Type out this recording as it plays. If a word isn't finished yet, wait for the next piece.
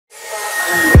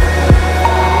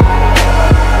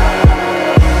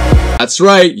That's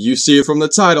right, you see it from the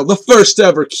title, the first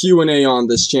ever Q&A on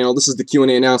this channel. This is the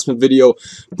Q&A announcement video.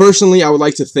 Personally, I would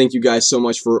like to thank you guys so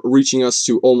much for reaching us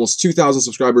to almost 2,000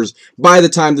 subscribers. By the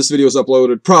time this video is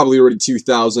uploaded, probably already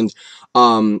 2,000.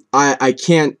 I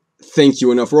can't thank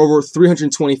you enough. We're over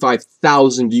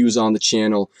 325,000 views on the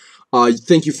channel.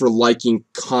 Thank you for liking,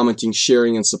 commenting,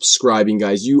 sharing, and subscribing,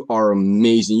 guys. You are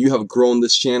amazing. You have grown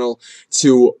this channel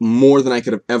to more than I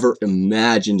could have ever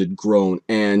imagined it grown.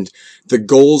 And the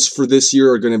goals for this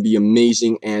year are going to be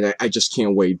amazing, and I just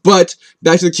can't wait. But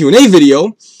back to the Q&A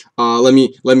video. Let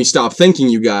me stop thanking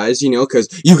you guys, you know, because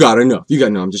you got enough. You got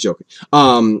enough. I'm just joking.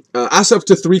 Ask up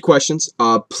to 3 questions.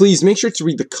 Please make sure to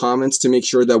read the comments to make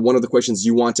sure that one of the questions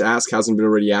you want to ask hasn't been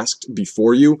already asked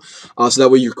before you. So that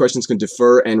way your questions can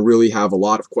defer and really have a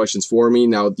lot of questions for me.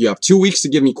 Now, you have 2 weeks to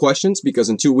give me questions, because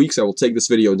in 2 weeks I will take this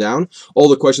video down. All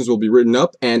the questions will be written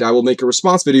up, and I will make a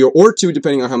response video or 2,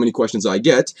 depending on how many questions I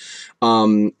get.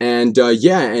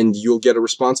 Yeah, and you'll get a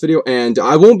response video, and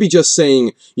I won't be just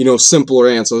saying, you know, simpler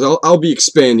answers. I'll be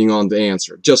expanding on the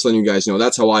answer, just letting you guys know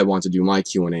that's how I want to do my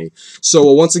Q&A. So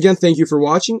once again, thank you for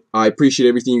watching. I appreciate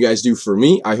everything you guys do for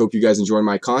me. I hope you guys enjoy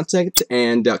my content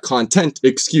and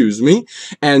excuse me,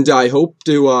 and I hope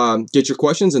to get your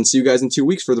questions and see you guys in 2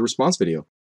 weeks for the response video.